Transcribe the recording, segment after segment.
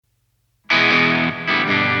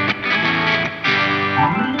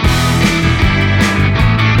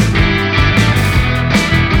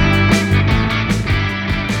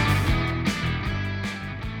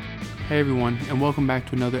everyone, and welcome back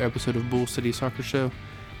to another episode of Bull City Soccer Show.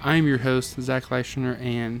 I am your host, Zach Leishner,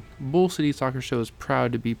 and Bull City Soccer Show is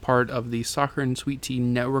proud to be part of the Soccer and Sweet Tea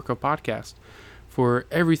network of podcasts. For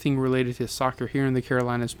everything related to soccer here in the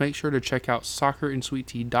Carolinas, make sure to check out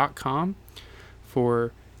soccerandsweettea.com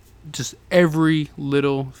for just every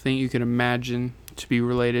little thing you can imagine to be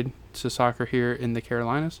related to soccer here in the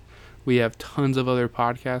Carolinas. We have tons of other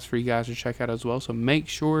podcasts for you guys to check out as well, so make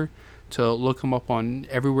sure to look them up on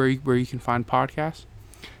everywhere where you can find podcasts.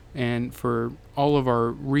 And for all of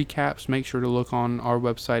our recaps, make sure to look on our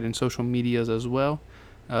website and social medias as well.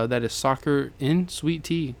 That is Soccer in Sweet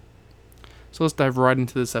Tea. So let's dive right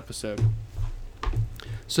into this episode.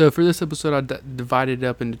 So for this episode, I divided it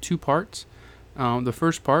up into two parts. The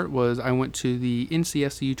first part was I went to the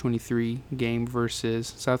NCSC U23 game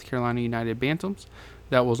versus South Carolina United Bantams.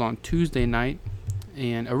 That was on Tuesday night.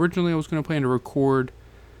 And originally I was going to plan to record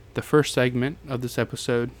the first segment of this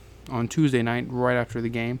episode on Tuesday night right after the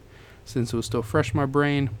game, since it was still fresh in my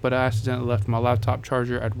brain, but I accidentally left my laptop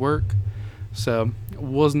charger at work, so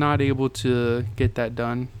was not able to get that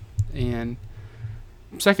done. And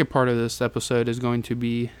second part of this episode is going to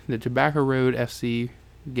be the Tobacco Road FC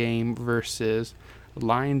game versus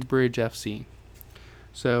Lionsbridge FC.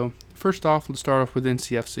 So first off, let's start off with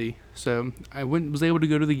NCFC. So I was able to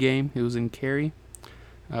go to the game. It was in Cary.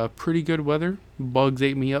 Pretty good weather. Bugs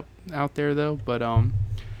ate me up out there though, but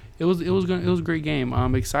it was a great game.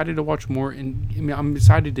 I'm excited to watch more, I'm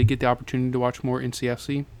excited to get the opportunity to watch more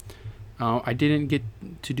NCFC. I didn't get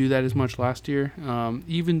to do that as much last year,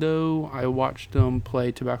 even though I watched them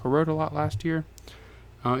play Tobacco Road a lot last year.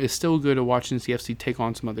 It's still good to watch NCFC take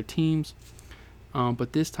on some other teams,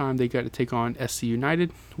 but this time they got to take on SC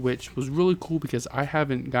United, which was really cool because I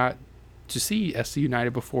haven't got to see SC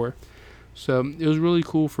United before. So it was really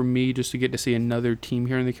cool for me just to get to see another team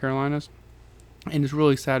here in the Carolinas. And it's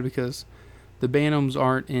really sad because the Bantams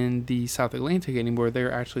aren't in the South Atlantic anymore. They're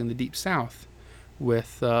actually in the Deep South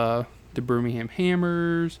with the Birmingham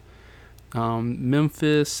Hammers,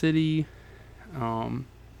 Memphis City,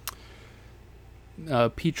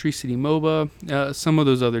 Peachtree City MOBA, some of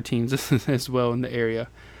those other teams as well in the area.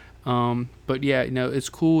 But yeah, it's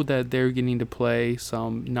cool that they're getting to play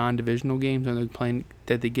some non-divisional games, and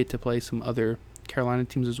they get to play some other Carolina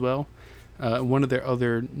teams as well. One of their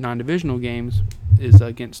other non-divisional games is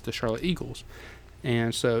against the Charlotte Eagles,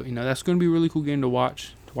 and so that's going to be a really cool game to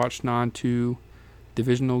watch non-2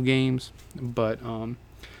 divisional games. But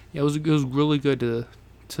it was really good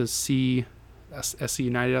to see SC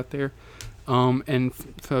United out there.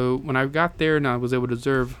 So when I got there and I was able to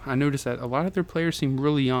observe, I noticed that a lot of their players seem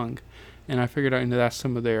really young, and I figured out that's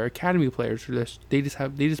some of their academy players. They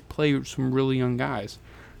just play some really young guys.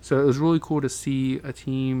 So it was really cool to see a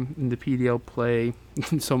team in the PDL play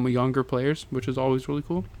some younger players, which is always really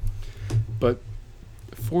cool. But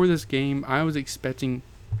for this game, I was expecting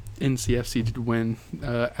NCFC to win.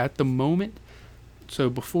 At the moment, so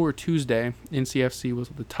before Tuesday, NCFC was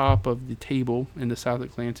at the top of the table in the South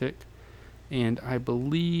Atlantic. And I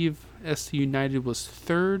believe SC United was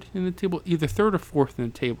third in the table, either third or fourth in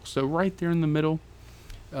the table. So right there in the middle.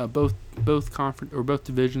 Both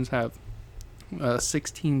divisions have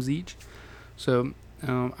 6 teams each. So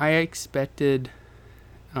I expected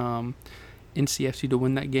NCFC to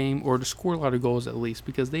win that game, or to score a lot of goals at least,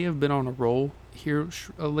 because they have been on a roll here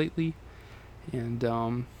lately.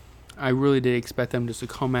 And I really did expect them just to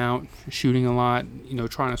come out shooting a lot,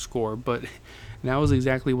 trying to score. But that was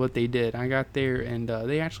exactly what they did. I got there, and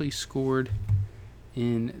they actually scored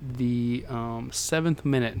in the 7th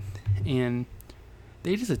minute, and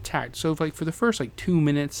they just attacked. So for the first 2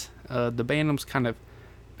 minutes, the Bantams kind of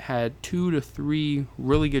had 2 to 3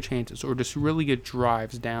 really good chances, or just really good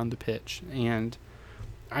drives down the pitch. And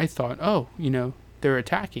I thought, they're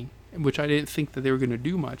attacking, which I didn't think that they were going to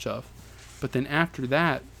do much of. But then after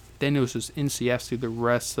that, then it was just NCFC the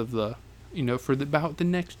rest of the, for about the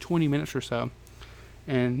next 20 minutes or so.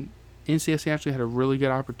 And NCFC actually had a really good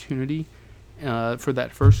opportunity for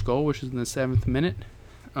that first goal, which is in the 7th minute.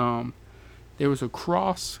 There was a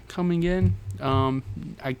cross coming in.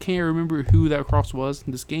 I can't remember who that cross was.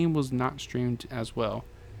 This game was not streamed as well,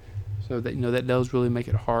 so that does really make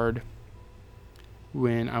it hard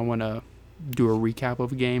when I want to do a recap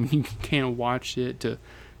of a game. You can't watch it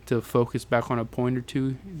to focus back on a point or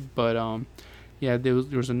two. But there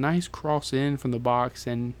was a nice cross in from the box,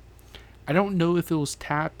 and I don't know if it was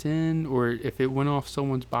tapped in or if it went off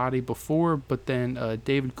someone's body before, but then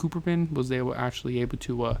David Cooperman was able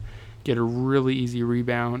to get a really easy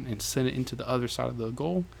rebound and send it into the other side of the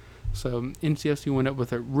goal. So NCFC went up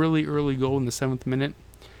with a really early goal in the 7th minute,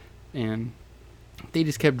 and they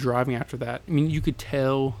just kept driving after that. I mean, you could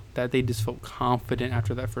tell that they just felt confident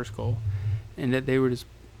after that first goal, and that they were just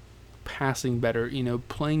passing better.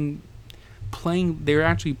 Playing. They were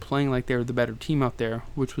actually playing like they were the better team out there,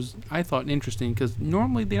 which was, I thought, interesting, because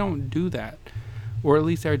normally they don't do that, or at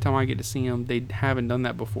least every time I get to see them, they haven't done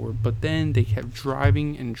that before. But then they kept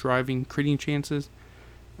driving and driving, creating chances.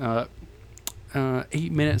 8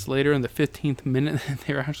 minutes later, in the 15th minute,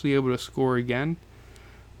 they were actually able to score again.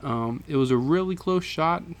 It was a really close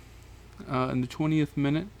shot in the 20th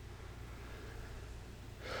minute.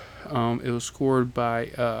 It was scored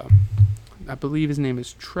by, I believe his name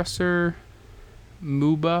is Tresor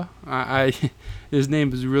Muba. His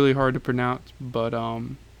name is really hard to pronounce, but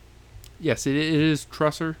yes, it is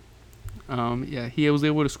Tresor. He was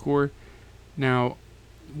able to score. Now,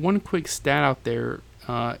 one quick stat out there,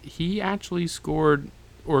 he actually scored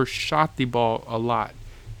or shot the ball a lot.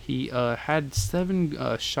 He had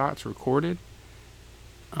 7 shots recorded.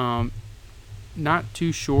 Not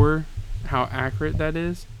too sure how accurate that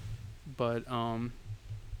is, but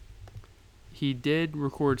he did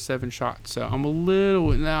record 7 shots. So I'm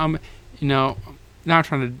not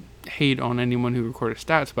trying to hate on anyone who recorded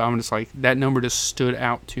stats, but I'm just like, that number just stood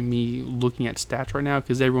out to me looking at stats right now,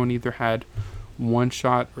 because everyone either had 1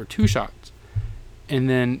 shot or 2 shots, and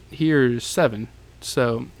then here's 7.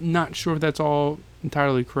 So not sure if that's all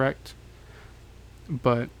entirely correct,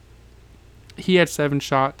 but he had 7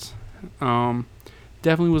 shots.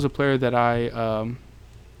 Definitely was a player that I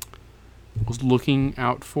was looking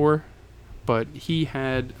out for, but he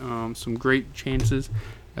had some great chances.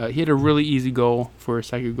 He had a really easy goal for a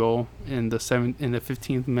second goal in the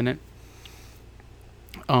 15th minute.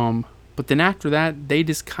 But then after that, they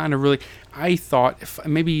just kind of really, I thought, if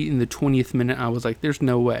maybe in the 20th minute, I was like, there's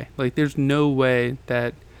no way. Like, there's no way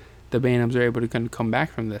that the Bantams are able to kind of come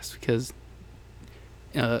back from this, because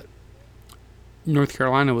North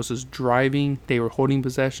Carolina was just driving. They were holding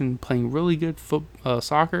possession, playing really good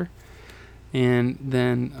soccer. And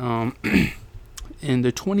then in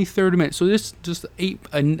the 23rd minute, so this just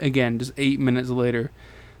 8 minutes later,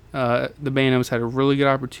 the Bantams had a really good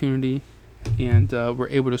opportunity and were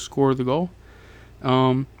able to score the goal.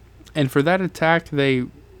 And for that attack, they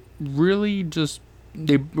really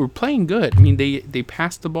they were playing good. I mean, they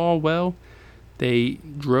passed the ball well. They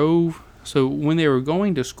drove. So when they were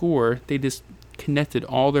going to score, they just connected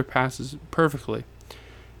all their passes perfectly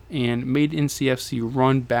and made NCFC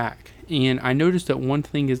run back. And I noticed that one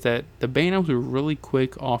thing is that the Bantams were really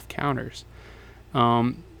quick off counters.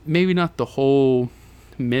 Maybe not the whole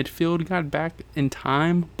midfield got back in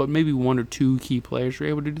time, but maybe 1 or 2 key players were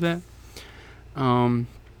able to do that.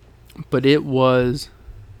 But it was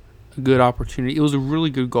a good opportunity. It was a really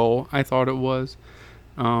good goal. I thought it was.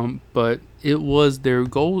 But it was their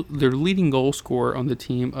leading goal scorer on the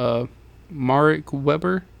team, Marek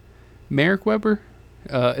Weber.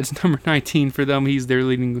 It's number 19 for them. He's their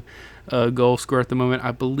leading goal scorer at the moment.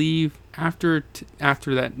 I believe after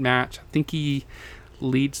that match, I think he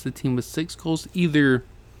leads the team with 6 goals. Either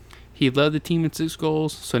he led the team in 6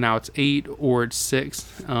 goals, so now it's 8, or it's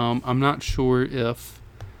 6. I'm not sure if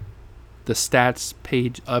the stats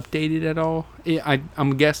page updated at all.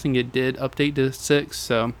 I'm guessing it did update to 6,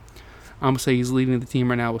 so I'm gonna say he's leading the team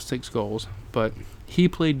right now with 6 goals. But he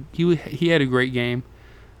had a great game.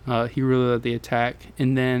 He really led the attack.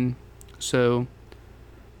 And then, so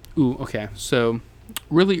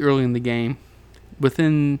really early in the game,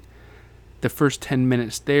 within the first 10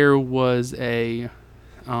 minutes, there's a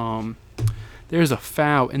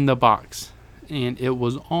foul in the box, and it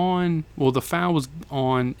was the foul was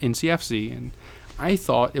on NCFC, and I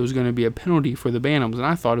thought it was going to be a penalty for the Bantams, and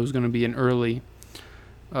I thought it was going to be an early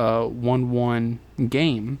 1-1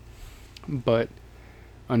 game, but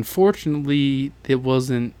unfortunately, it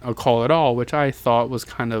wasn't a call at all, which I thought was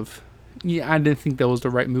kind of, I didn't think that was the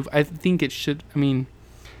right move. I think it should,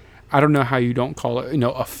 I don't know how you don't call it,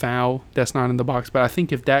 a foul that's not in the box, but I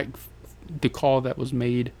think if the call that was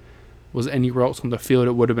made was anywhere else on the field,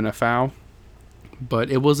 it would have been a foul. But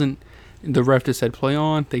it wasn't. The ref just said play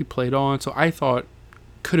on. They played on. So I thought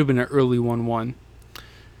could have been an early 1-1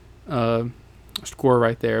 score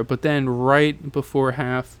right there. But then right before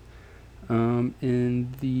half,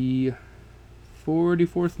 in the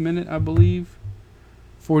 44th minute, I believe,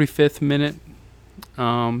 45th minute,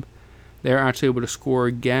 they're actually able to score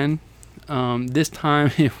again. This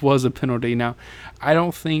time it was a penalty. Now, I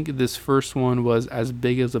don't think this first one was as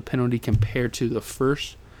big as a penalty compared to the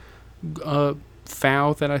first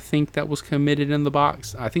foul that I think that was committed in the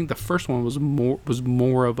box. I think the first one was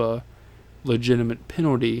more of a legitimate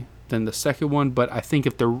penalty than the second one, but I think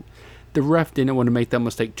if the ref didn't want to make that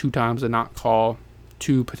mistake 2 times and not call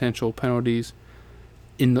 2 potential penalties,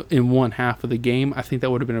 in one half of the game. I think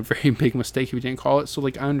that would have been a very big mistake if he didn't call it. So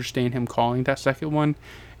like I understand him calling that second one,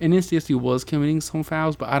 and NCFC was committing some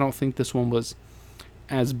fouls, but I don't think this one was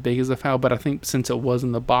as big as a foul. But I think since it was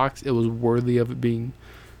in the box, it was worthy of it being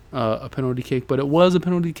a penalty kick. But it was a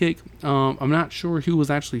penalty kick. I'm not sure who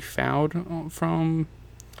was actually fouled from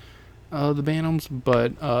the Bantams,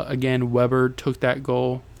 but again, Weber took that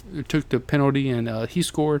goal, took the penalty, and he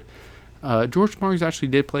scored. George Marks actually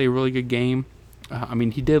did play a really good game. I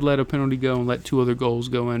mean, he did let a penalty go and let 2 other goals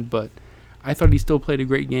go in, but I thought he still played a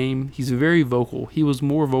great game. He's very vocal. He was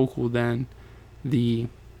more vocal than the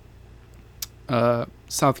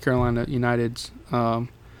South Carolina United's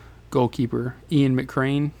goalkeeper, Ian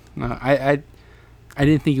McCrane. I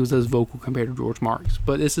didn't think he was as vocal compared to George Marks,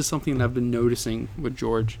 but this is something that I've been noticing with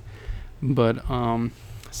George. But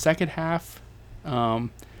second half,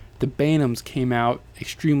 the Bantams came out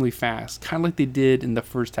extremely fast, kind of like they did in the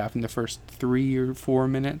first half, in the first 3 or 4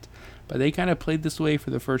 minutes. But they kind of played this way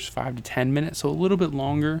for the first 5 to 10 minutes, so a little bit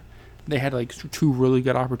longer. They had like 2 really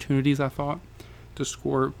good opportunities, I thought, to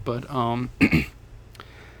score. But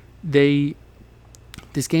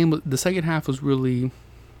this game, the second half was really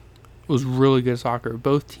good soccer.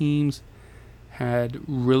 Both teams had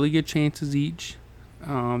really good chances each.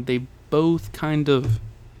 They both kind of,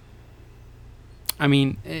 I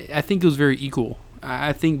mean, I think it was very equal.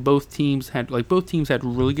 I think both teams had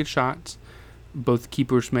really good shots. Both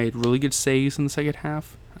keepers made really good saves in the second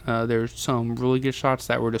half. There's some really good shots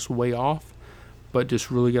that were just way off, but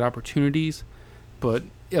just really good opportunities. But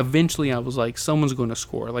eventually I was like, someone's going to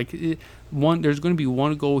score. Like there's going to be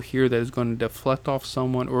one goal here that is going to deflect off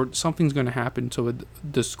someone, or something's going to happen. So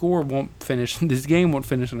the score won't finish. This game won't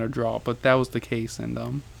finish in a draw. But that was the case,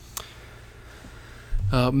 and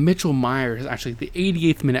Mitchell Myers, actually the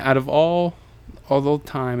 88th minute, out of all the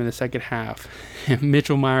time in the second half,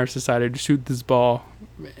 Mitchell Myers decided to shoot this ball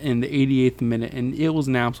in the 88th minute, and it was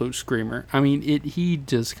an absolute screamer. I mean, he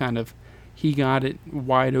got it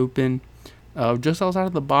wide open, just outside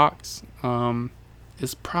of the box.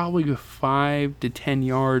 It's probably 5 to 10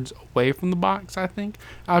 yards away from the box, I think.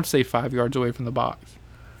 I would say 5 yards away from the box.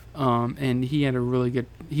 And he had a really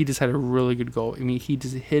good goal. I mean, he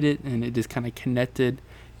just hit it, and it just kind of connected.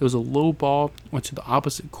 It was a low ball, went to the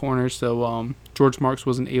opposite corner, so George Marks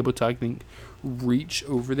wasn't able to, I think, reach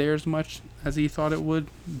over there as much as he thought it would.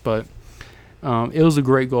 But it was a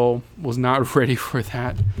great goal. Was not ready for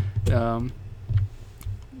that.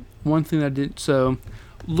 One thing that did, so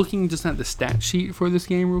looking just at the stat sheet for this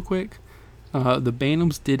game real quick, the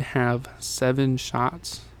Bantams did have 7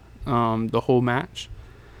 shots the whole match,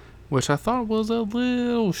 which I thought was a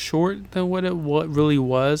little short than what really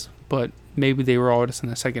was, but maybe they were all just in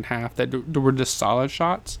the second half that there were just solid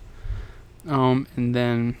shots. And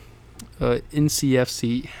then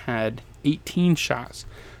NCFC had 18 shots,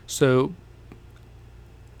 so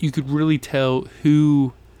you could really tell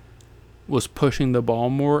who was pushing the ball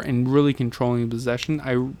more and really controlling possession.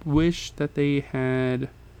 I wish that they had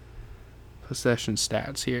possession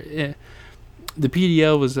stats here. The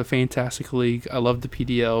PDL was a fantastic league. I love the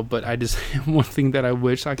PDL, but one thing that I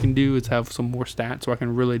wish I can do is have some more stats so I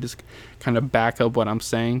can really just kind of back up what I'm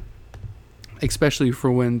saying, especially for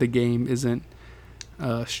when the game isn't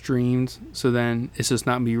streamed. So then it's just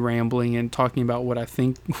not me rambling and talking about what I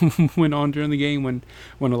think went on during the game when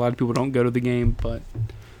a lot of people don't go to the game. But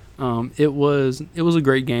it was a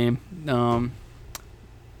great game.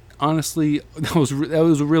 Honestly, that was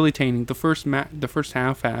really entertaining. The first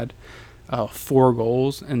half had 4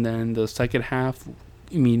 goals, and then the second half,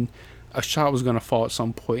 I mean, a shot was going to fall at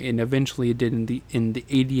some point, and eventually it did in the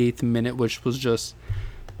 88th minute, which was just,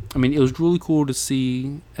 I mean, it was really cool to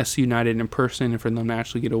see SC United in person and for them to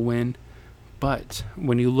actually get a win. But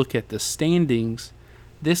when you look at the standings,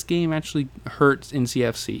 this game actually hurts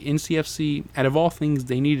NCFC. NCFC, out of all things,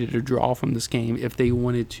 they needed a draw from this game if they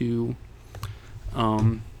wanted to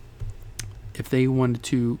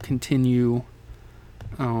continue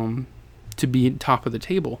to be at top of the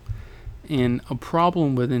table. And a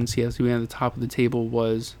problem with NCFC being at the top of the table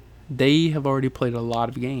was they have already played a lot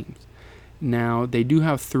of games. Now, they do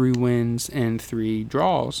have 3 wins and 3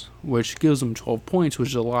 draws, which gives them 12 points, which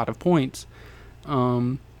is a lot of points.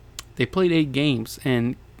 They played 8 games,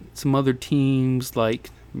 and some other teams like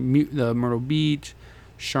Myrtle Beach,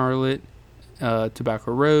 Charlotte,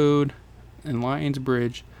 Tobacco Road, and Lions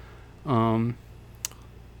Bridge, Myrtle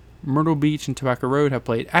Beach and Tobacco Road have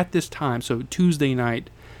played at this time. So Tuesday night,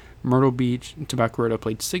 Myrtle Beach and Tobacco Road have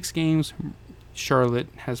played 6 games. Charlotte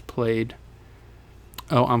has played...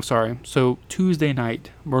 Oh, I'm sorry. So Tuesday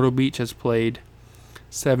night, Myrtle Beach has played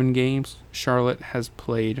 7 games. Charlotte has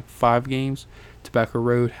played 5 games. Tobacco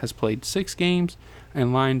Road has played 6 games, and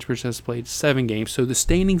Lionsbridge has played 7 games. So the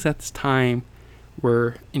standings at this time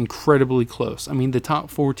were incredibly close. I mean, the top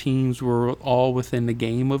 4 teams were all within the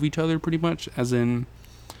game of each other pretty much, as in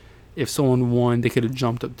if someone won, they could have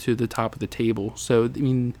jumped up to the top of the table. So, I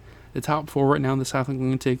mean, the top 4 right now in the South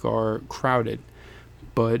Atlantic are crowded.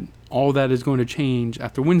 But all that is going to change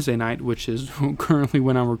after Wednesday night, which is currently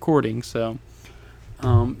when I'm recording. So,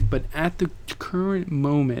 but at the current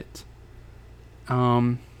moment,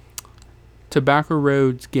 Tobacco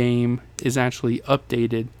Road's game is actually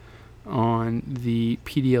updated on the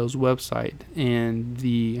PDL's website, and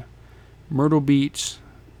the Myrtle Beach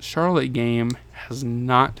Charlotte game has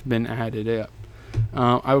not been added up.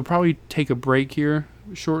 I would probably take a break here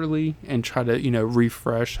shortly and try to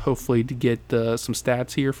refresh, hopefully to get some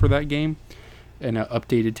stats here for that game and an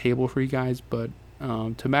updated table for you guys. But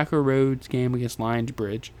Tobacco Road's game against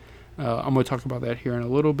Lionsbridge, I'm going to talk about that here in a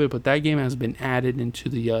little bit, but that game has been added into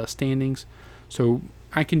the standings, so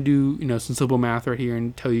I can do some simple math right here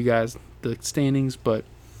and tell you guys the standings. But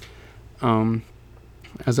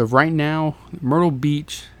as of right now, Myrtle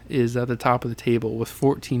Beach is at the top of the table with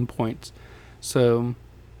 14 points. So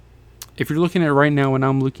if you're looking at it right now, when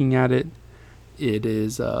I'm looking at it, it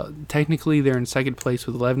is technically they're in second place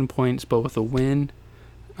with 11 points, but with a win,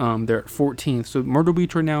 they're at 14th. So Myrtle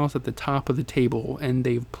Beach right now is at the top of the table, and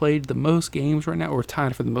they've played the most games right now, or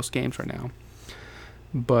tied for the most games right now.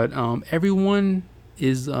 But everyone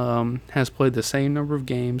has played the same number of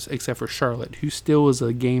games except for Charlotte, who still is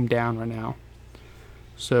a game down right now.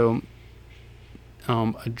 So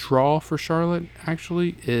a draw for Charlotte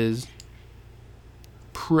actually is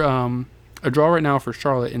a draw right now for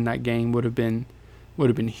Charlotte in that game would have been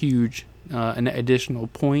huge. An additional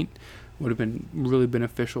point would have been really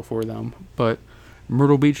beneficial for them. But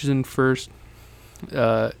Myrtle Beach is in first.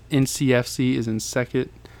 NCFC is in second.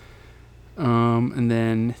 And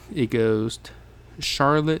then it goes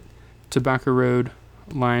Charlotte, Tobacco Road,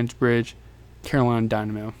 Lionsbridge, Carolina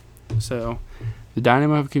Dynamo. So the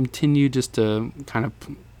Dynamo have continued just to kind of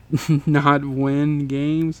not win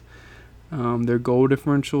games. Their goal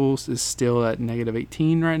differentials is still at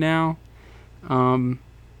 -18 right now. And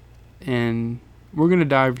we're going to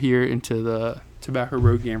dive here into the Tobacco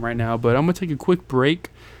Road game right now. But I'm going to take a quick break,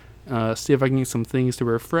 see if I can get some things to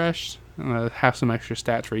refresh, have some extra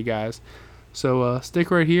stats for you guys. So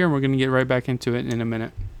stick right here, and we're going to get right back into it in a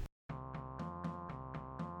minute.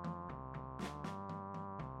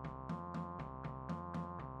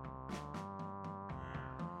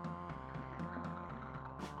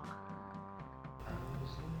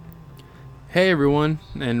 Hey everyone,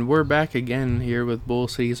 and we're back again here with Bull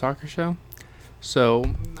City Soccer Show.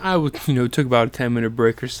 So I took about a 10-minute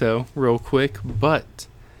break or so, real quick, but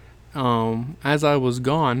as I was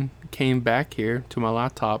gone, came back here to my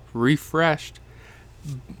laptop, refreshed.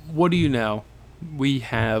 What do you know? We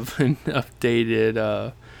have an updated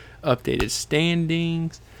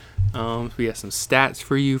standings. We have some stats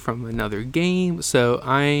for you from another game. So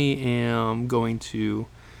I am going to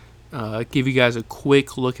give you guys a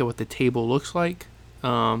quick look at what the table looks like.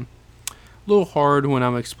 A little hard when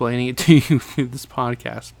I'm explaining it to you through this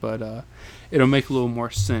podcast, but it'll make a little more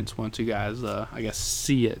sense once you guys,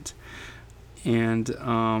 see it. And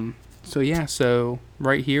so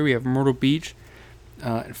right here we have Myrtle Beach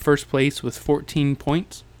in first place with 14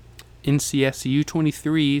 points. NCSU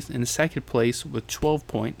 23s in second place with 12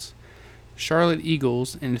 points. Charlotte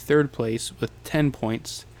Eagles in third place with 10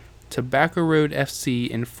 points. Tobacco Road FC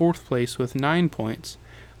in fourth place with 9 points.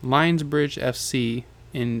 Lionsbridge FC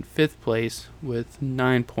in fifth place with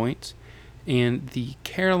 9 points. And the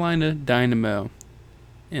Carolina Dynamo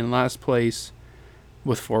in last place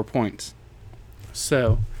with 4 points.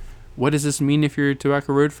 So, what does this mean if you're a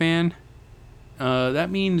Tobacco Road fan? That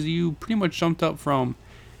means you pretty much jumped up from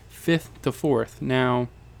 5th to 4th. Now,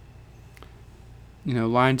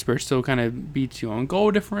 Lionsbridge still kind of beats you on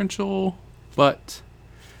goal differential, but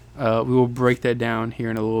we will break that down here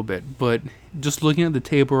in a little bit. But just looking at the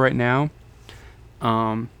table right now,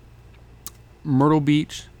 Myrtle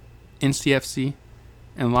Beach, NCFC,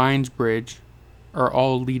 and Lionsbridge are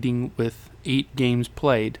all leading with 8 games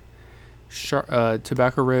played.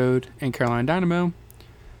 Tobacco Road and Carolina Dynamo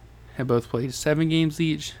have both played 7 games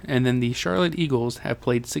each, and then the Charlotte Eagles have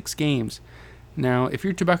played 6 games. Now, if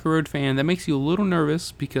you're a Tobacco Road fan, that makes you a little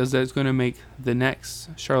nervous because that's going to make the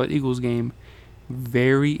next Charlotte Eagles game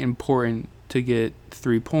very important to get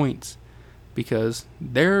 3 points, because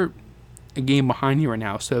they're a game behind you right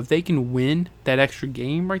now. So if they can win that extra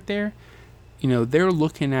game right there, they're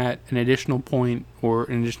looking at an additional point or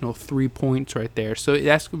an additional 3 points right there. So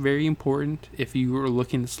that's very important if you were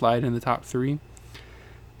looking to slide in the top 3.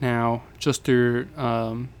 Now, just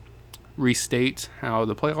to restate how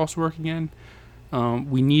the playoffs work again,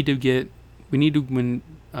 we need to win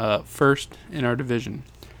first in our division.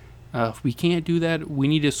 If we can't do that, we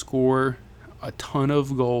need to score a ton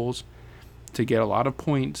of goals to get a lot of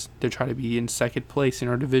points to try to be in second place in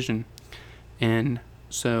our division. And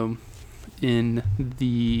so in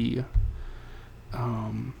the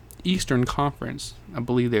Eastern Conference, I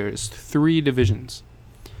believe there's 3 divisions.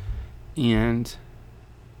 And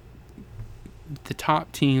the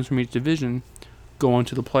top teams from each division go on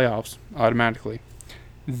to the playoffs automatically.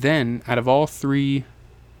 Then, out of all 3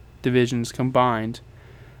 divisions combined,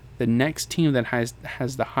 the next team that has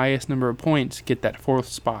the highest number of points get that 4th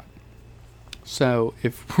spot. So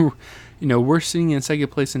if we're sitting in second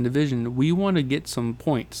place in division, we want to get some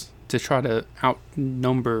points to try to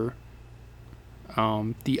outnumber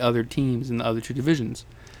the other teams in the other 2 divisions.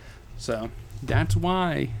 So that's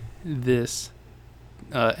why this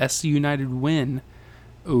SC United win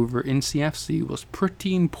over NCFC was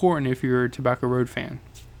pretty important if you're a Tobacco Road fan.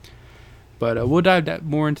 But we'll dive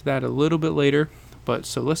more into that a little bit later. But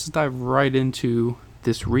so let's just dive right into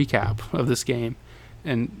this recap of this game.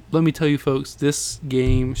 And let me tell you, folks, this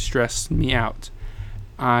game stressed me out.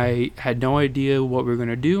 I had no idea what we were going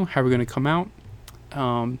to do, how we were going to come out.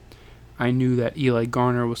 I knew that Eli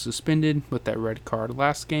Garner was suspended with that red card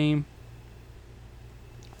last game.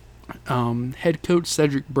 Head coach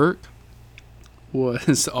Cedric Burke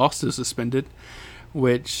was also suspended,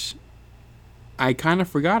 which I kind of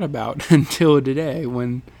forgot about until today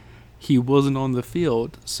when he wasn't on the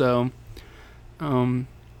field. So,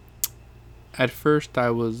 at first I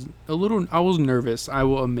was nervous, I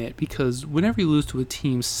will admit, because whenever you lose to a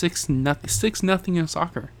team 6-0 in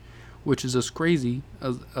soccer, which is as crazy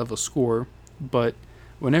of a score, but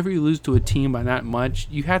whenever you lose to a team by that much,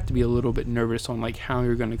 you have to be a little bit nervous on like how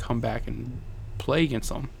you're going to come back and play against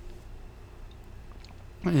them.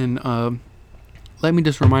 And let me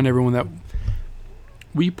just remind everyone that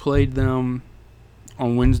we played them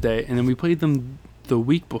on Wednesday, and then we played them the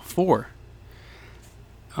week before.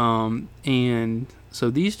 And so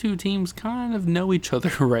these 2 teams kind of know each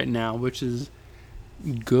other right now, which is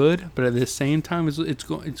good, but at the same time,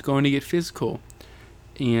 it's going to get physical.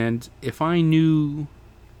 And if I knew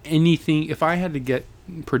anything, if I had to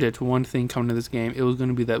predict one thing coming to this game, it was going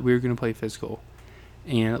to be that we were going to play physical.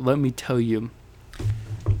 And let me tell you,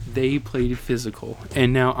 they played physical.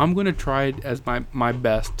 And now I'm going to try as my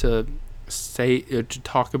best to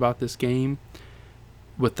talk about this game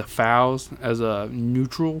with the fouls as a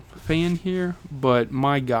neutral fan here, but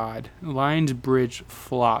my God, Lions Bridge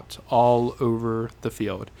flopped all over the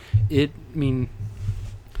field. Let me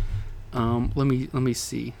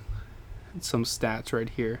see some stats right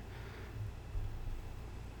here.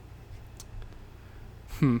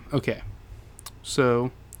 Okay,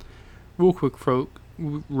 so real quick, folks.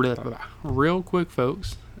 The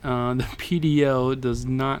PDL does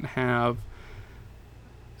not have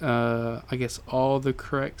I guess all the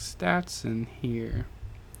correct stats in here.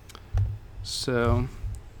 So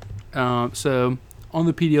on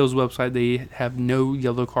the PDL's website, they have no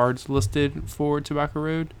yellow cards listed for Tobacco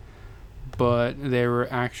Road, but there were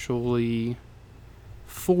actually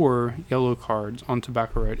 4 yellow cards on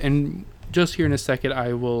Tobacco Road. And just here in a second,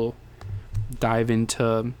 I will dive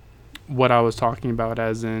into what I was talking about,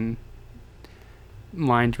 as in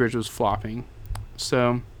Lions Bridge was flopping.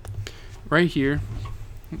 So right here,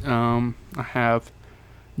 I have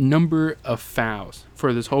number of fouls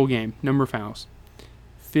for this whole game. Number of fouls.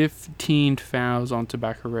 15 fouls on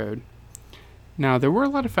Tobacco Road. Now, there were a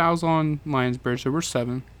lot of fouls on Lions Bridge. There were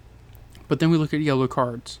 7. But then we look at yellow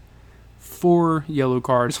cards. 4 yellow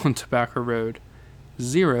cards on Tobacco Road.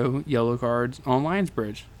 0 yellow cards on Lions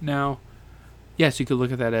Bridge. Now, yes, you could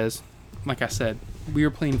look at that as, like I said, we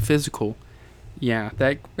were playing physical. Yeah,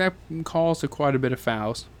 that calls to quite a bit of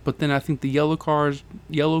fouls. But then I think the yellow cards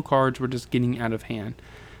were just getting out of hand.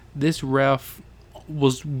 This ref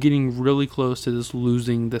was getting really close to just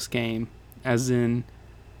losing this game, as in,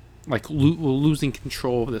 like, losing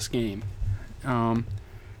control of this game.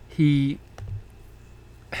 He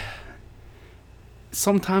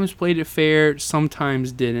sometimes played it fair,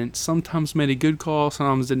 sometimes didn't. Sometimes made a good call,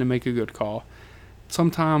 sometimes didn't make a good call.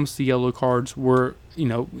 Sometimes the yellow cards were,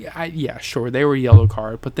 sure, they were a yellow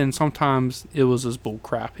card, but then sometimes it was just bull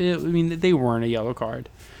crap. They weren't a yellow card.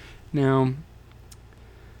 Now,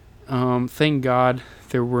 thank God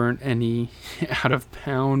there weren't any out of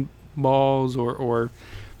pound balls or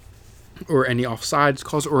any offsides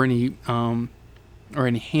calls or any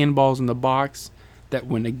handballs in the box that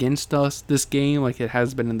went against us this game, like it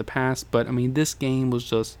has been in the past. But this game was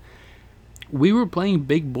just, we were playing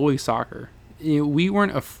big boy soccer. we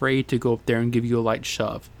weren't afraid to go up there and give you a light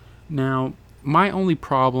shove. Now, my only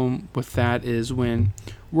problem with that is when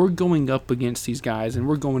we're going up against these guys and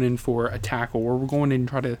we're going in for a tackle, or we're going in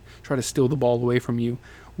and try to steal the ball away from you.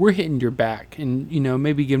 We're hitting your back and,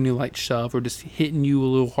 maybe giving you a light shove or just hitting you a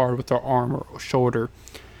little hard with our arm or shoulder.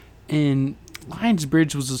 And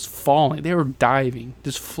Lionsbridge was just falling. They were diving,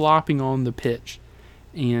 just flopping on the pitch.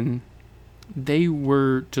 And they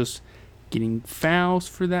were just getting fouls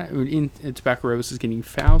for that. Tobacco Road is getting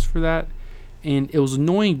fouls for that. And it was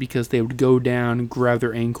annoying because they would go down, grab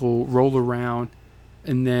their ankle, roll around,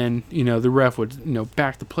 and then, the ref would,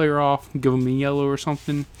 back the player off, give them a yellow or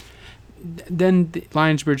something. Then the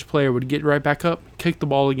Lionsbridge player would get right back up, kick the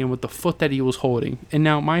ball again with the foot that he was holding. And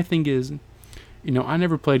now my thing is, I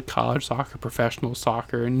never played college soccer, professional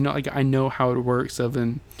soccer, and I know how it works of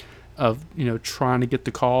trying to get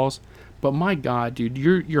the calls. But my God, dude,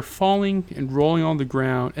 you're falling and rolling on the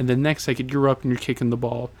ground, and the next second you're up and you're kicking the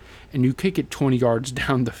ball, and you kick it 20 yards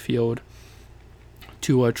down the field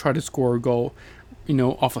to try to score a goal,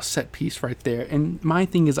 off a set piece right there. And my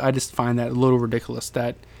thing is, I just find that a little ridiculous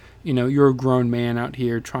that, you're a grown man out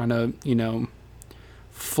here trying to,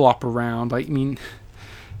 flop around.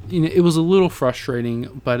 It was a little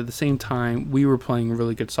frustrating, but at the same time, we were playing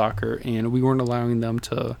really good soccer, and we weren't allowing them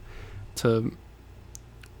to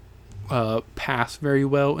pass very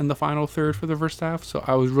well in the final third for the first half. So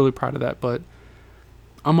I was really proud of that, but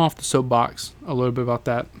I'm off the soapbox a little bit about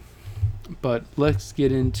that. But let's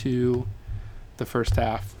get into the first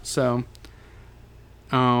half. So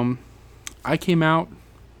I came out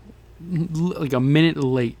like a minute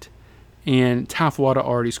late, and Taffwater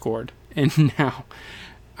already scored. And now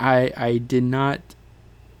I did not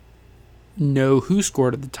know who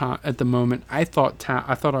scored at the moment. I thought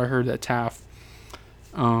I heard that Taff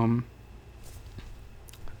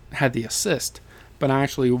had the assist, but I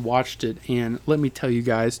actually watched it, and let me tell you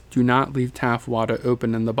guys, do not leave Taffwater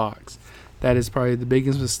open in the box. That is probably the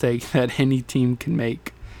biggest mistake that any team can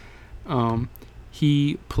make.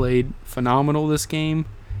 He played phenomenal this game,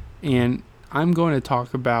 and I'm going to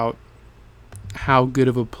talk about how good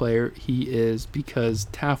of a player he is, because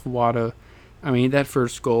Taffwater, that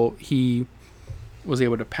first goal, he was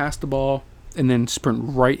able to pass the ball and then sprint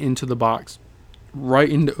right into the box, right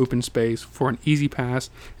into open space for an easy pass,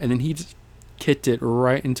 and then he just kicked it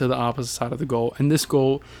right into the opposite side of the goal. And this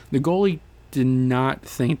goal, the goalie did not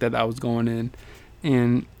think that was going in,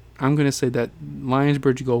 and I'm going to say that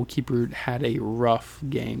Lionsbridge goalkeeper had a rough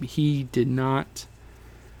game. He did not...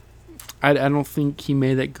 I don't think he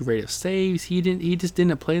made that great of saves. He just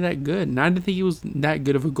didn't play that good. And I didn't think he was that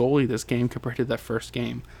good of a goalie this game compared to that first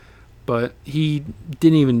game. But he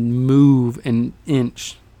didn't even move an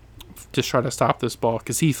inch to try to stop this ball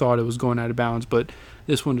because he thought it was going out of bounds. But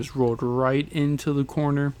this one just rolled right into the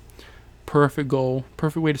corner. Perfect goal.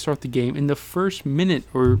 Perfect way to start the game. In the first minute,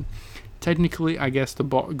 or technically, I guess the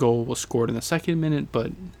goal was scored in the second minute,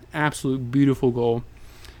 but absolute beautiful goal.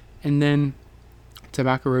 And then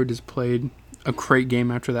Tobacco Road just played a great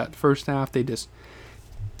game after that first half. They just...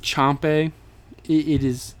 Champe, it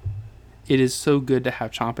is so good to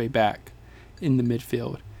have Champe back in the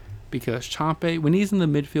midfield, because Champe, when he's in the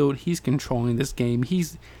midfield, he's controlling this game. He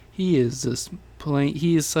is just playing.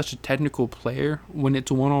 He is such a technical player when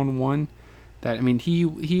it's one-on-one that, he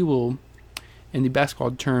will, in the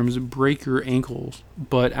basketball terms, break your ankles.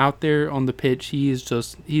 But out there on the pitch, he's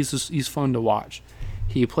fun to watch.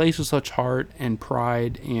 He plays with such heart and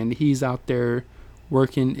pride, and he's out there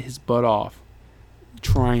working his butt off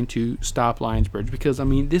trying to stop Lionsbridge, because,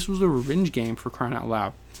 this was a revenge game, for crying out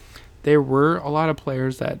loud. There were a lot of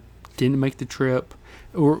players that didn't make the trip.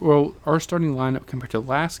 Well, our starting lineup compared to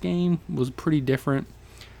last game was pretty different.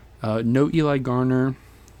 No Eli Garner.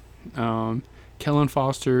 Kellen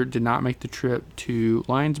Foster did not make the trip to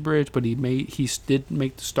Lionsbridge, but he did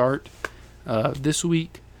make the start this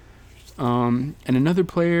week. And another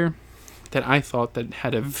player that I thought that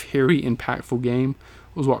had a very impactful game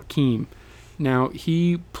was Joaquim. Now,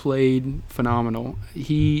 he played phenomenal.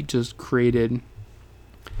 He just created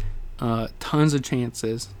tons of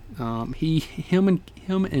chances. Him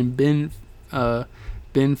and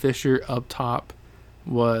Ben Fisher up top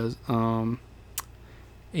was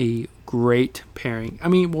a great pairing.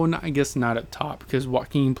 I guess not up top, because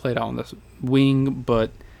Joaquim played on the wing,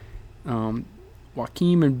 but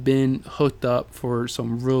Joaquim and Ben hooked up for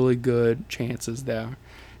some really good chances there.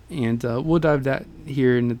 And we'll dive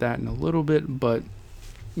into that in a little bit, but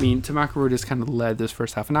Tobacco Road just kind of led this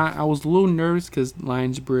first half. And I was a little nervous because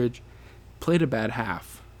Lionsbridge played a bad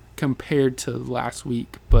half compared to last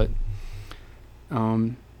week, but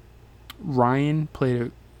Ryan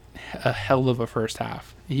played a hell of a first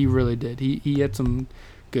half. He really did. He had some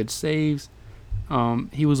good saves.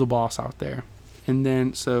 He was a boss out there. And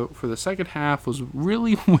then, so for the second half was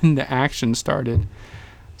really when the action started.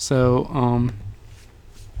 So,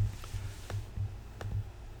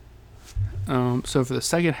 so for the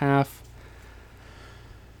second half,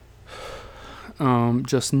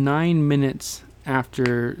 just 9 minutes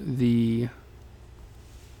after the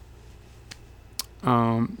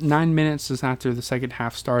 9 minutes is after the second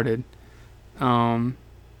half started.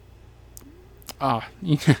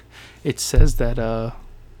 It says that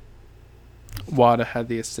Wada had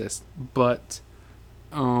the assist, but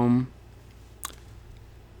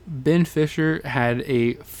Ben Fisher had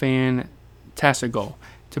a fantastic goal.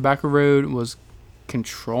 Tobacco Road was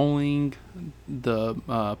controlling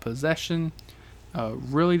the possession,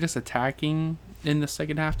 really just attacking in the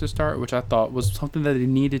second half to start, which I thought was something that they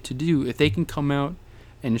needed to do. If they can come out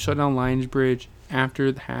and shut down Lionsbridge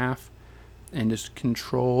after the half and just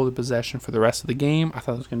control the possession for the rest of the game, I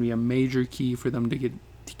thought it was going to be a major key for them to get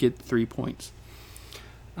 3 points.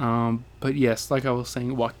 But yes, like I was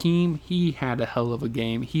saying, Joaquim, he had a hell of a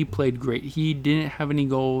game. He played great. He didn't have any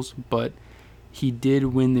goals, but he did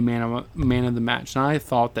win the man of the match. And I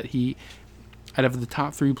thought that out of the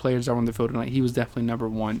top 3 players that were on the field tonight, he was definitely number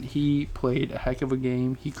 1. He played a heck of a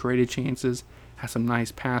game. He created chances, had some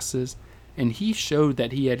nice passes, and he showed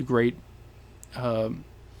that he had great. He had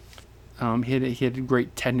a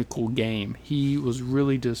great technical game. He was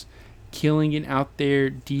really just killing it out there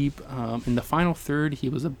deep. In the final third, he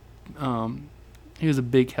was a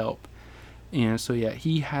big help. And so yeah,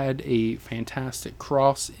 he had a fantastic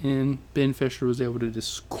cross in. Ben Fisher was able to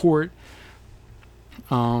just score it.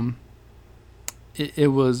 It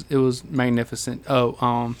was magnificent.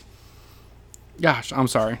 Gosh, I'm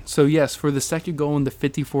sorry. So yes, for the second goal in the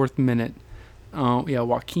 54th minute,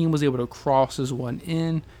 Joaquim was able to cross his one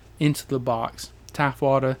into the box.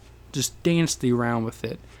 Taffwada just danced around with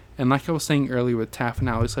it. And like I was saying earlier with Taff,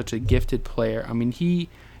 now he's such a gifted player. I mean,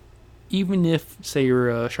 even if, say, you're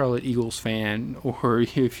a Charlotte Eagles fan or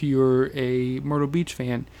if you're a Myrtle Beach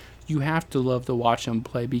fan, you have to love to watch him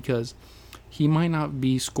play because he might not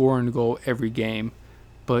be scoring a goal every game,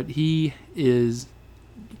 but he is.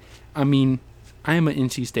 I mean, I am an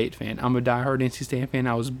NC State fan. I'm a diehard NC State fan.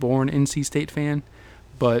 I was born NC State fan,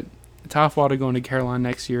 but Taffwada going to Carolina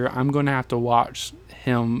next year, I'm going to have to watch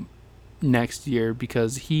him next year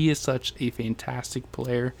because he is such a fantastic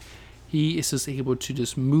player. He is just able to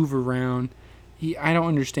just move around. I don't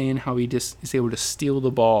understand how he just is able to steal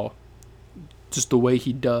the ball just the way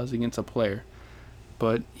he does against a player.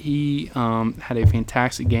 But he had a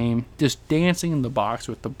fantastic game, just dancing in the box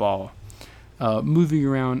with the ball, moving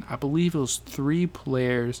around. I believe it was 3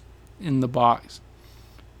 players in the box,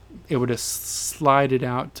 able to slide it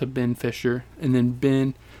out to Ben Fisher, and then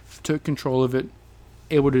Ben took control of it,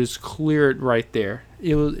 able to just clear it right there.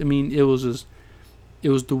 It was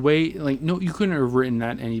the way, you couldn't have written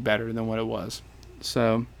that any better than what it was.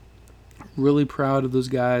 So, really proud of those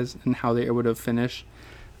guys and how they were able to finish.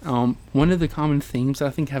 One of the common themes that I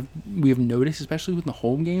think we have noticed, especially with the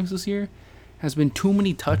home games this year, has been too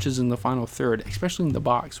many touches in the final third, especially in the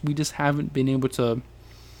box. We just haven't been able to.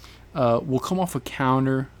 We'll come off a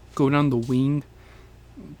counter, go down the wing,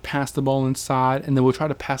 pass the ball inside, and then we'll try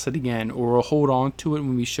to pass it again, or we'll hold on to it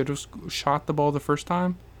when we should have shot the ball the first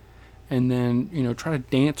time, and then try to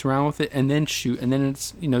dance around with it and then shoot, and then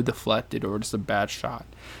it's deflected or just a bad shot.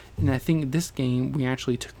 And I think this game we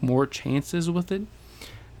actually took more chances with it.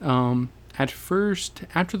 At first,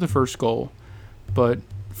 after the first goal, but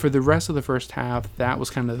for the rest of the first half, that was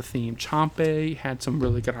kind of the theme. Champe had some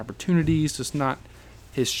really good opportunities,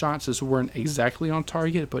 his shots just weren't exactly on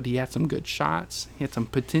target, but he had some good shots. He had some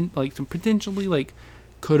potentially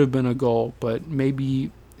could have been a goal, but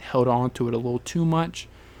maybe held on to it a little too much.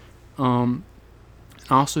 I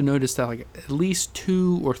also noticed that at least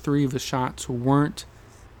 2 or 3 of the shots weren't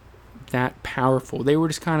that powerful. They were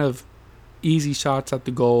just kind of easy shots at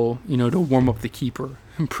the goal, to warm up the keeper,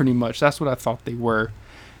 pretty much. That's what I thought they were.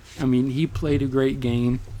 I mean, he played a great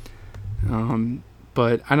game,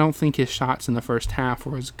 but I don't think his shots in the first half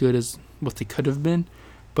were as good as what they could have been,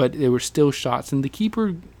 but they were still shots. And the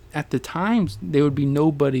keeper, at the times, there would be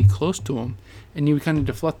nobody close to him, and he would kind of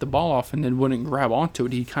deflect the ball off and then wouldn't grab onto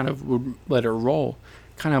it. He kind of would let it roll.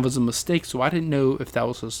 Kind of was a mistake, so I didn't know if that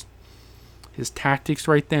was his tactics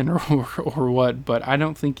right then or what, but I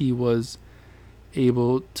don't think he was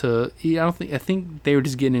able to. I think they were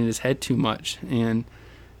just getting in his head too much. And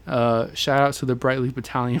shout out to the Brightleaf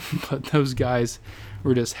Battalion, but those guys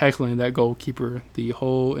were just heckling that goalkeeper the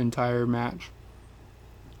whole entire match.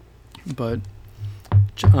 But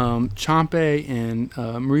Champe and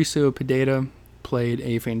Mauricio Pineda played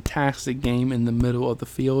a fantastic game in the middle of the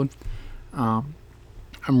field. I'm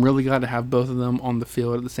really glad to have both of them on the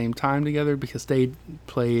field at the same time together because they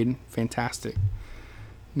played fantastic.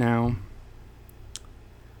 Now,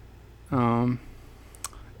 on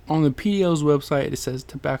the PDL's website, it says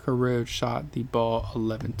Tobacco Road shot the ball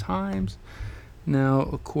 11 times. Now,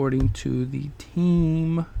 according to the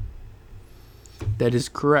team, that is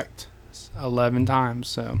correct. 11 times.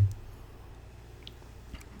 So,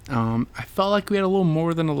 I felt like we had a little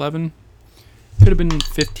more than 11. Could have been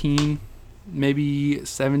 15, maybe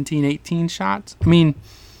 17, 18 shots. I mean,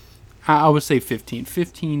 I would say 15.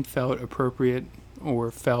 15 felt appropriate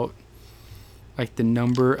or felt like the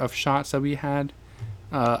number of shots that we had.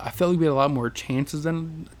 I felt like we had a lot more chances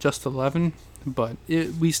than just 11, but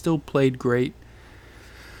we still played great.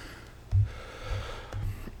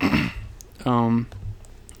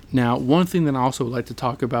 Now, one thing that I also would like to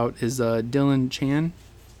talk about is Dylan Chain.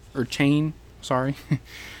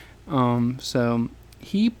 So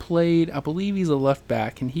he played, I believe he's a left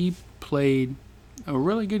back, and he played a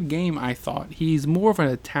really good game, I thought. He's more of an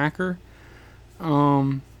attacker.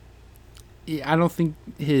 I don't think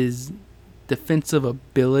his defensive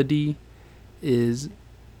ability is,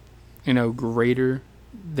 greater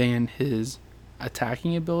than his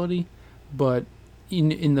attacking ability, but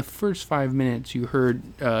in the first 5 minutes, you heard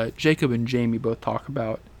Jacob and Jamie both talk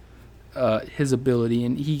about his ability,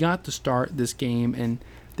 and he got to start this game, and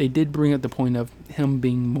they did bring up the point of him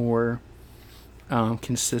being more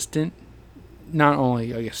consistent, not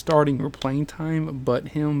only I guess starting or playing time, but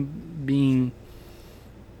him being,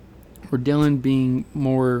 or Dylan being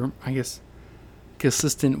more, I guess,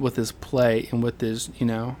 consistent with his play and with his,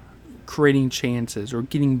 creating chances or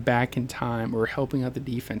getting back in time or helping out the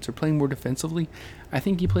defense or playing more defensively. I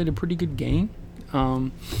think he played a pretty good game.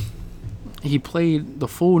 He played the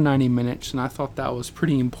full 90 minutes, and I thought that was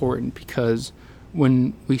pretty important because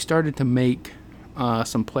when we started to make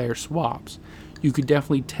some player swaps, you could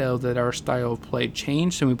definitely tell that our style of play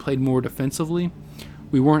changed and we played more defensively.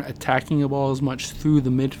 We weren't attacking the ball as much through the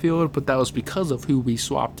midfield, but that was because of who we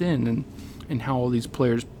swapped in and how all these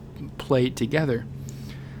players played together.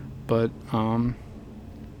 But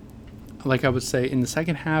like I would say, in the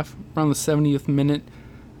second half, around the 70th minute,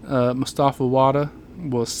 Mustafa Wada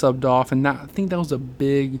was subbed off, and I think that was a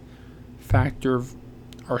big factor of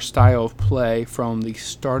our style of play from the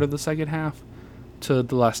start of the second half to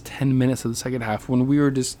the last 10 minutes of the second half, when we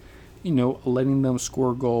were just, letting them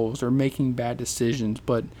score goals or making bad decisions.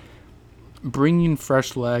 But bringing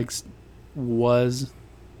fresh legs was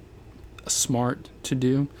smart to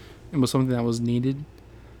do and was something that was needed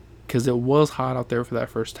because it was hot out there for that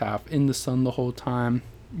first half, in the sun the whole time,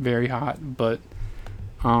 very hot. But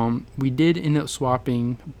we did end up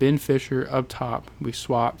swapping Ben Fisher up top. We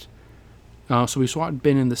swapped Ben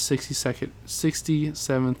in the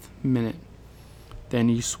 67th minute. Then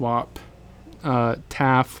you swap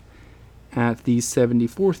Taff at the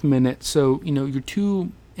 74th minute. So, your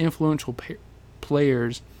two influential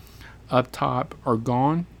players up top are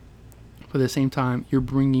gone. But at the same time, you're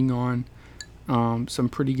bringing on some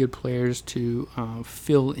pretty good players to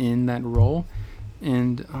fill in that role.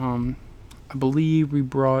 And I believe we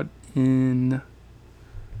brought in...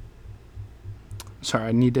 Sorry,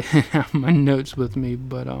 I need to have my notes with me,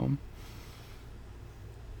 but...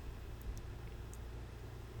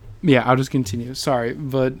 Yeah, I'll just continue. Sorry,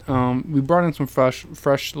 but we brought in some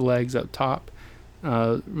fresh legs up top.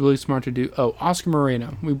 Really smart to do. Oh, Oscar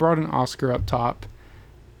Moreno. We brought in Oscar up top.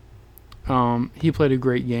 He played a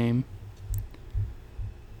great game.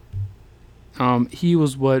 He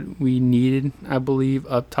was what we needed, I believe,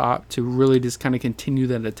 up top to really just kind of continue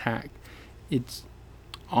that attack. It's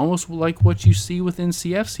almost like what you see with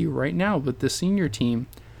NCFC right now with the senior team.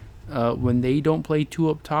 When they don't play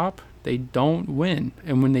two up top, they don't win.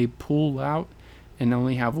 And when they pull out and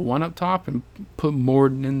only have one up top and put more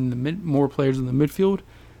players in the midfield,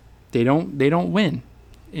 they don't win.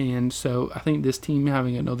 And so I think this team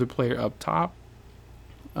having another player up top,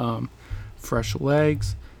 fresh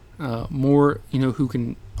legs, more who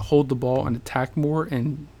can hold the ball and attack more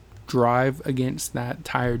and drive against that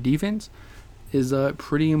tired defense is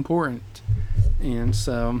pretty important. And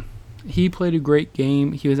so he played a great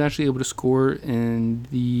game. He was actually able to score in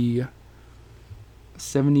the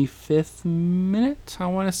 75th minute, I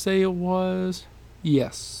want to say it was.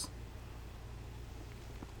 Yes.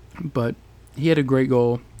 But he had a great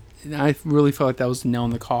goal. And I really felt like that was the nail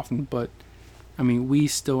in the coffin. But, we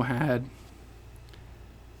still had,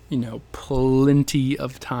 plenty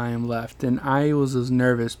of time left. And I was as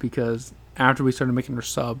nervous because after we started making our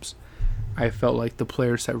subs, I felt like the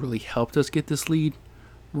players that really helped us get this lead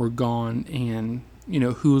were gone, and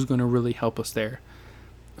who was going to really help us there.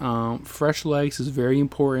 Fresh legs is very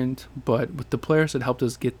important, but with the players that helped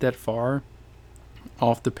us get that far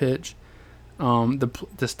off the pitch,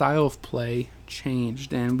 the style of play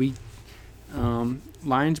changed, and we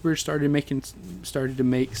Lionsbridge started to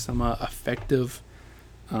make some effective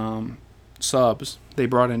subs. They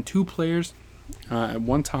brought in 2 players at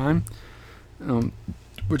one time,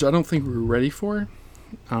 which I don't think we were ready for.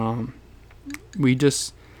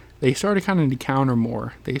 They started kind of to counter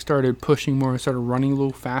more. They started pushing more, started running a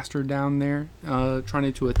little faster down there,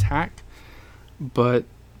 trying to attack. But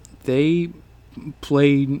they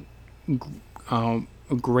played a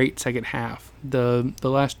great second half. The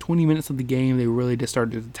last 20 minutes of the game, they really just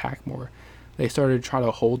started to attack more. They started to try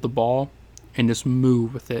to hold the ball and just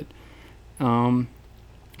move with it. But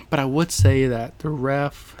I would say that the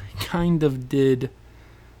ref kind of did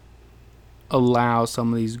allow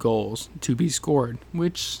some of these goals to be scored,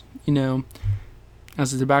 which,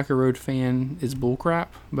 as a Tobacco Road fan, is bullcrap.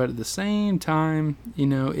 But at the same time,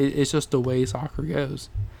 it's just the way soccer goes.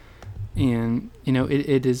 And,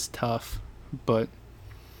 it is tough, but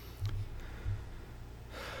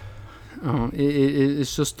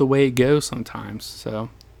it's just the way it goes sometimes. So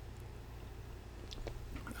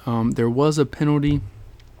there was a penalty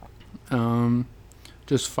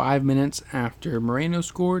just 5 minutes after Moreno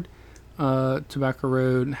scored. Tobacco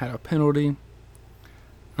Road had a penalty.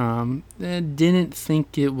 I didn't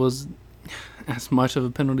think it was as much of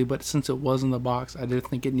a penalty, but since it was in the box, I did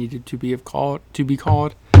think it needed to be called.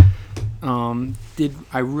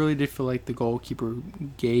 I really did feel like the goalkeeper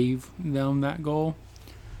gave them that goal,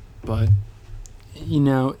 but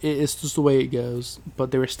it's just the way it goes.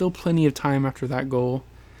 But there was still plenty of time after that goal,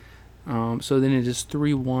 so then it is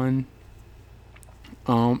 3-1.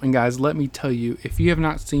 And guys, let me tell you, if you have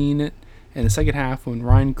not seen it, in the second half when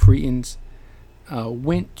Ryan Cretons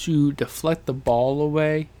went to deflect the ball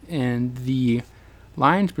away, and the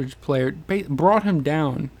Lionsbridge player brought him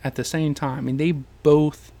down at the same time, and they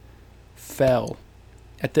both fell.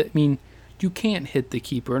 You can't hit the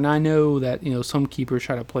keeper, and I know that some keepers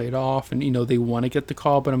try to play it off, and they want to get the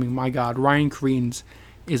call, but my God, Ryan Cretons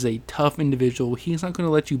is a tough individual. He's not going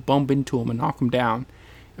to let you bump into him and knock him down.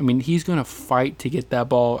 He's going to fight to get that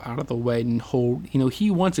ball out of the way and hold. He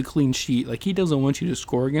wants a clean sheet. He doesn't want you to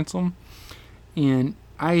score against him. And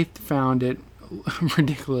I found it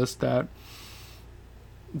ridiculous that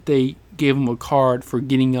they gave him a card for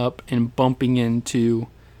getting up and bumping into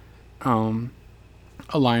a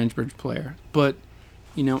Lionsbridge player. But,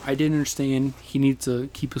 I didn't understand. He needs to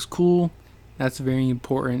keep his cool. That's very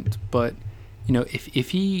important. But,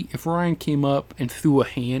 if Ryan came up and threw a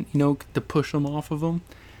hand, to push him off of him,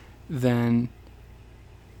 then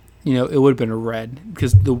it would have been a red,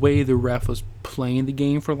 because the way the ref was playing the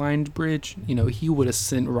game for Lionsbridge, he would have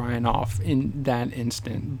sent Ryan off in that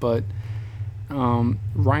instant. But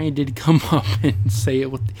Ryan did come up and say it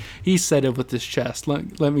he said it with his chest.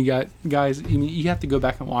 Let me guys, you have to go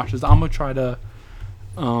back and watch this. I'm gonna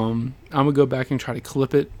go back and try to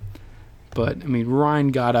clip it. But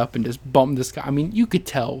Ryan got up and just bumped this guy. You could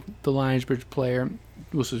tell the Lionsbridge player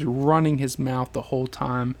was just running his mouth the whole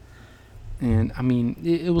time. And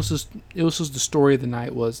it was just the story of the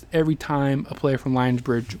night was every time a player from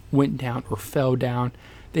Lionsbridge went down or fell down,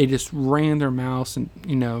 they just ran their mouths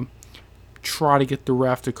and try to get the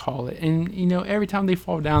ref to call it. And every time they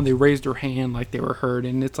fall down, they raise their hand like they were hurt.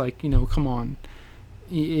 And it's like, come on,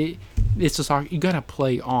 it's just you gotta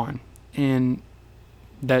play on. And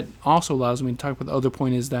that also allows me to talk about the other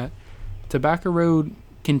point is that Tobacco Road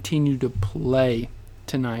continued to play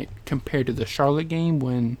tonight compared to the Charlotte game.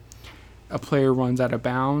 When a player runs out of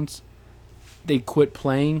bounds, they quit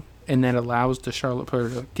playing, and that allows the Charlotte player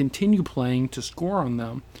to continue playing to score on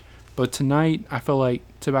them. But tonight, I felt like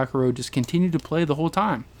Tobacco Road just continued to play the whole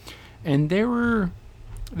time. And there were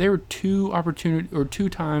 2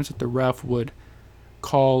 times that the ref would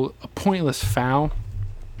call a pointless foul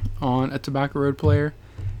on a Tobacco Road player,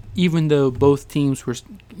 even though both teams were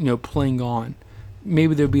playing on.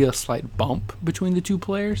 Maybe there'd be a slight bump between the 2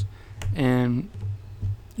 players, and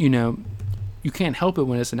you can't help it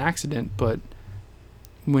when it's an accident. But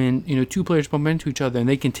when 2 players bump into each other and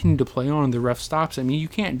they continue to play on and the ref stops, you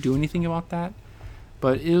can't do anything about that.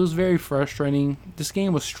 But it was very frustrating. This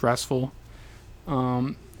game was stressful.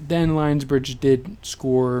 Then Lionsbridge did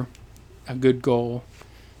score a good goal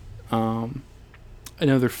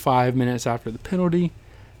another 5 minutes after the penalty.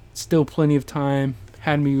 Still plenty of time.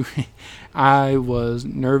 I was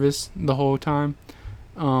nervous the whole time.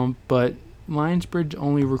 But Lionsbridge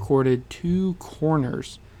only recorded 3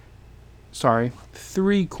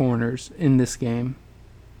 corners in this game.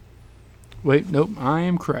 Wait, nope, I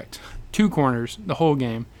am correct. 2 corners the whole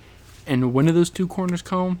game. And when did those 2 corners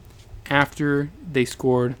come? After they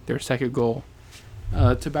scored their second goal.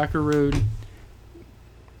 Tobacco Road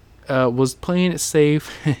was playing it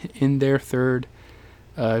safe in their third,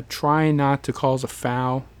 trying not to cause a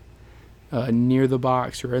foul near the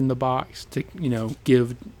box or in the box to,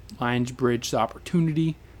 give Lionsbridge the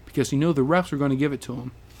opportunity, because the refs are going to give it to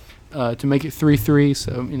them to make it 3-3.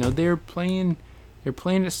 So they're playing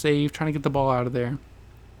it safe, trying to get the ball out of there.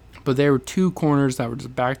 But there were 2 corners that were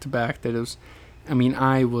just back to back. That was,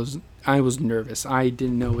 I was nervous. I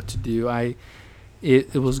didn't know what to do.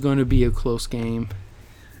 It was going to be a close game,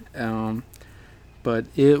 but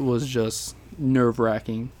it was just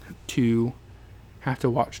nerve-wracking to have to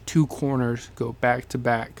watch 2 corners go back to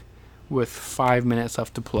back with 5 minutes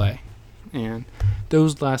left to play. And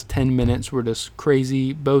those last 10 minutes were just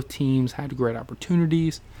crazy. Both teams had great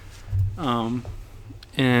opportunities.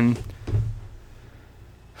 And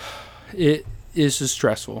it is just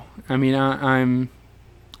stressful.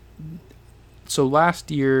 So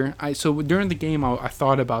last year, during the game, I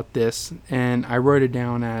thought about this, and I wrote it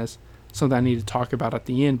down as something I need to talk about at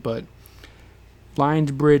the end. But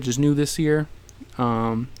Lionsbridge is new this year.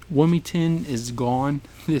 Wilmington is gone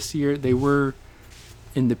this year. They were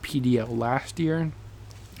in the PDL last year,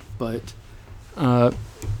 but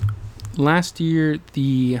last year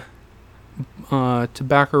the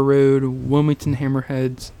Tobacco Road Wilmington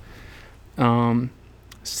Hammerheads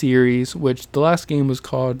series, which the last game was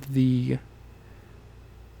called the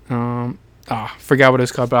forgot what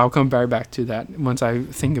it's called, but I'll come back to that once I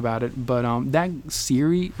think about it. But that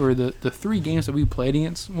series, or the 3 games that we played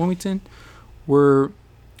against Wilmington, were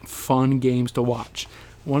fun games to watch.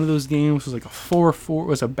 One of those games was like a 4-4,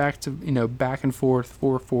 was a back and forth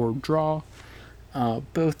 4-4 draw.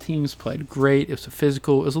 Both teams played great. It was a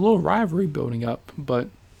physical. It was a little rivalry building up, but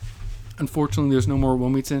unfortunately, there's no more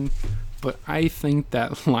Wilmington. But I think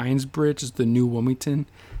that Lionsbridge is the new Wilmington,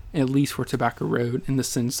 at least for Tobacco Road, in the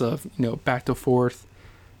sense of back to forth,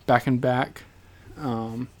 back and back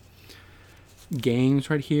games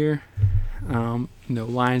right here.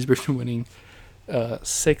 Lionsbridge winning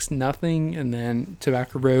 6-0, and then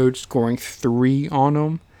Tobacco Road scoring 3 on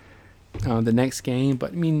them the next game.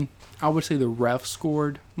 But I would say the ref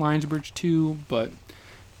scored Lionsbridge 2, but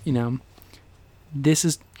this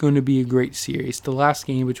is going to be a great series. The last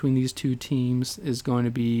game between these 2 teams is going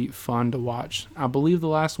to be fun to watch. I believe the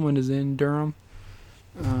last one is in Durham.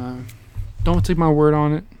 Don't take my word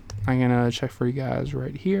on it. I'm going to check for you guys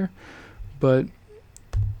right here. But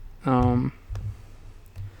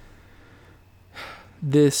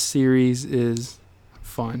this series is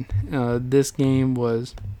fun. This game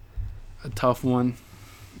was a tough one.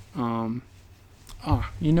 You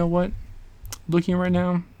know what? Looking right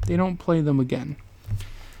now, they don't play them again,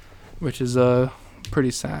 which is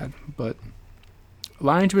pretty sad. But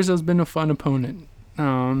Lionsbridge has been a fun opponent.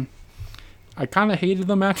 I kind of hated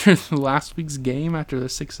them after last week's game, after the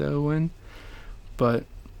 6-0 win, but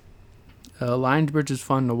Lionsbridge is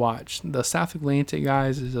fun to watch. The South Atlantic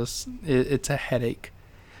guys is just it's a headache.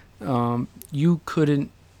 You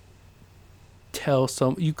couldn't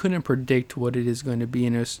predict what it is going to be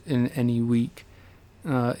in any week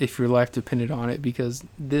if your life depended on it, because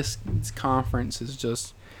this conference is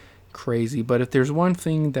just crazy. But if there's one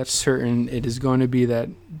thing that's certain, it is going to be that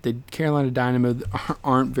the Carolina Dynamo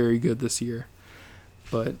aren't very good this year.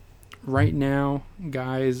 But right now,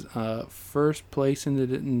 guys, first place in the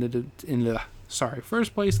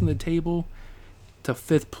table to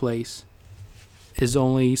 5th place is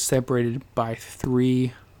only separated by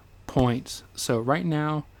 3 points. So right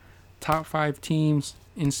now, top 5 teams: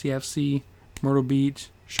 NCFC, Myrtle Beach,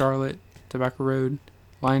 Charlotte, Tobacco Road,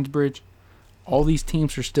 Lionsbridge. All these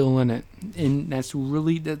teams are still in it, and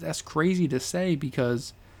that's crazy to say,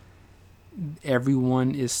 because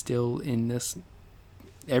everyone is still in this.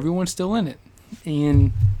 Everyone's still in it,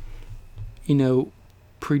 and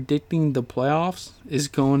predicting the playoffs is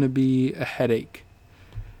going to be a headache,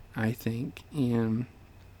 I think. And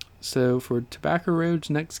so for Tobacco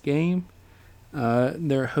Road's next game,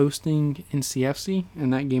 they're hosting NCFC,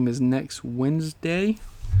 and that game is next Wednesday.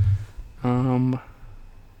 Let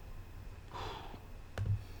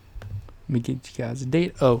me get you guys a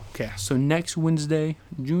date. Oh, okay. So next Wednesday,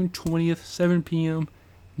 June 20th, 7 p.m.,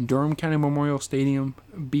 Durham County Memorial Stadium.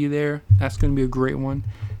 Be there. That's going to be a great one.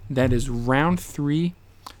 That is round 3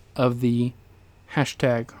 of the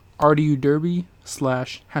hashtag RDU Derby /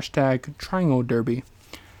 hashtag Triangle Derby.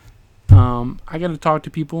 I got to talk to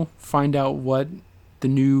people, find out what the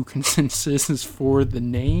new consensus is for the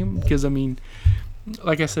name, because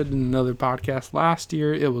like I said in another podcast, last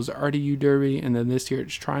year it was RDU Derby, and then this year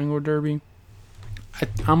it's Triangle Derby.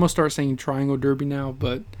 I'm gonna start saying Triangle Derby now,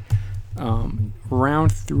 but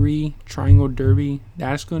round 3 Triangle Derby,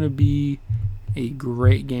 that's gonna be a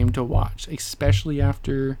great game to watch, especially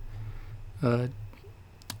after the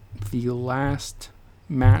last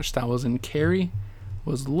match that was in Cary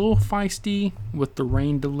was a little feisty with the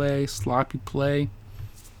rain delay, sloppy play,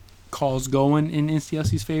 calls going in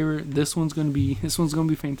NCSC's favor. This one's gonna be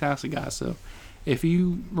fantastic, guys. So if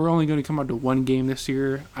you were only going to come out to one game this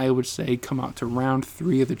year, I would say come out to round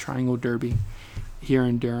 3 of the Triangle Derby here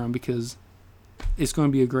in Durham, because it's going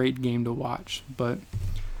to be a great game to watch. But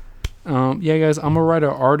yeah, guys, I'm gonna write an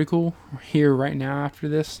article here right now after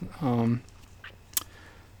this, kind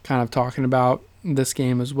of talking about this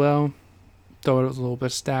game as well. Throw it a little bit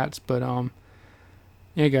of stats, but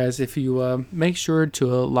yeah, guys, if you make sure to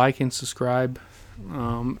like and subscribe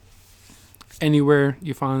anywhere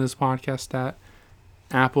you find this podcast at,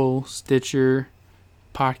 Apple, Stitcher,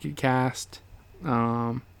 Pocket Cast,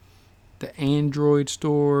 the Android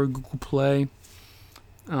store, Google Play,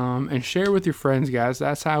 and share with your friends, guys.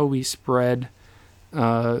 That's how we spread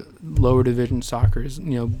lower division soccer.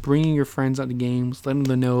 Bringing your friends out to games, letting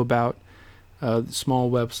them know about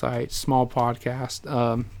small website, small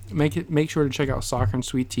podcast. Make sure to check out Soccer and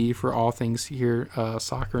Sweet Tea for all things here,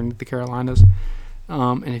 soccer in the Carolinas.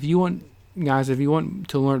 And if you want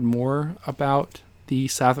to learn more about the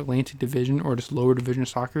South Atlantic Division or just lower division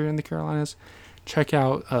soccer in the Carolinas, check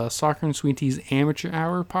out Soccer and Sweet Tea's Amateur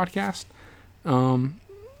Hour podcast.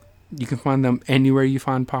 You can find them anywhere you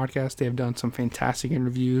find podcasts. They have done some fantastic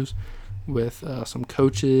interviews with some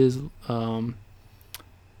coaches,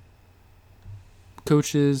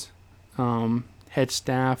 head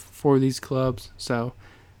staff for these clubs. So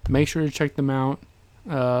make sure to check them out.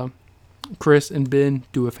 Chris and Ben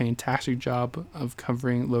do a fantastic job of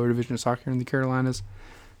covering lower division soccer in the Carolinas.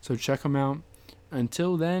 So check them out.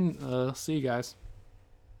 Until then, see you guys.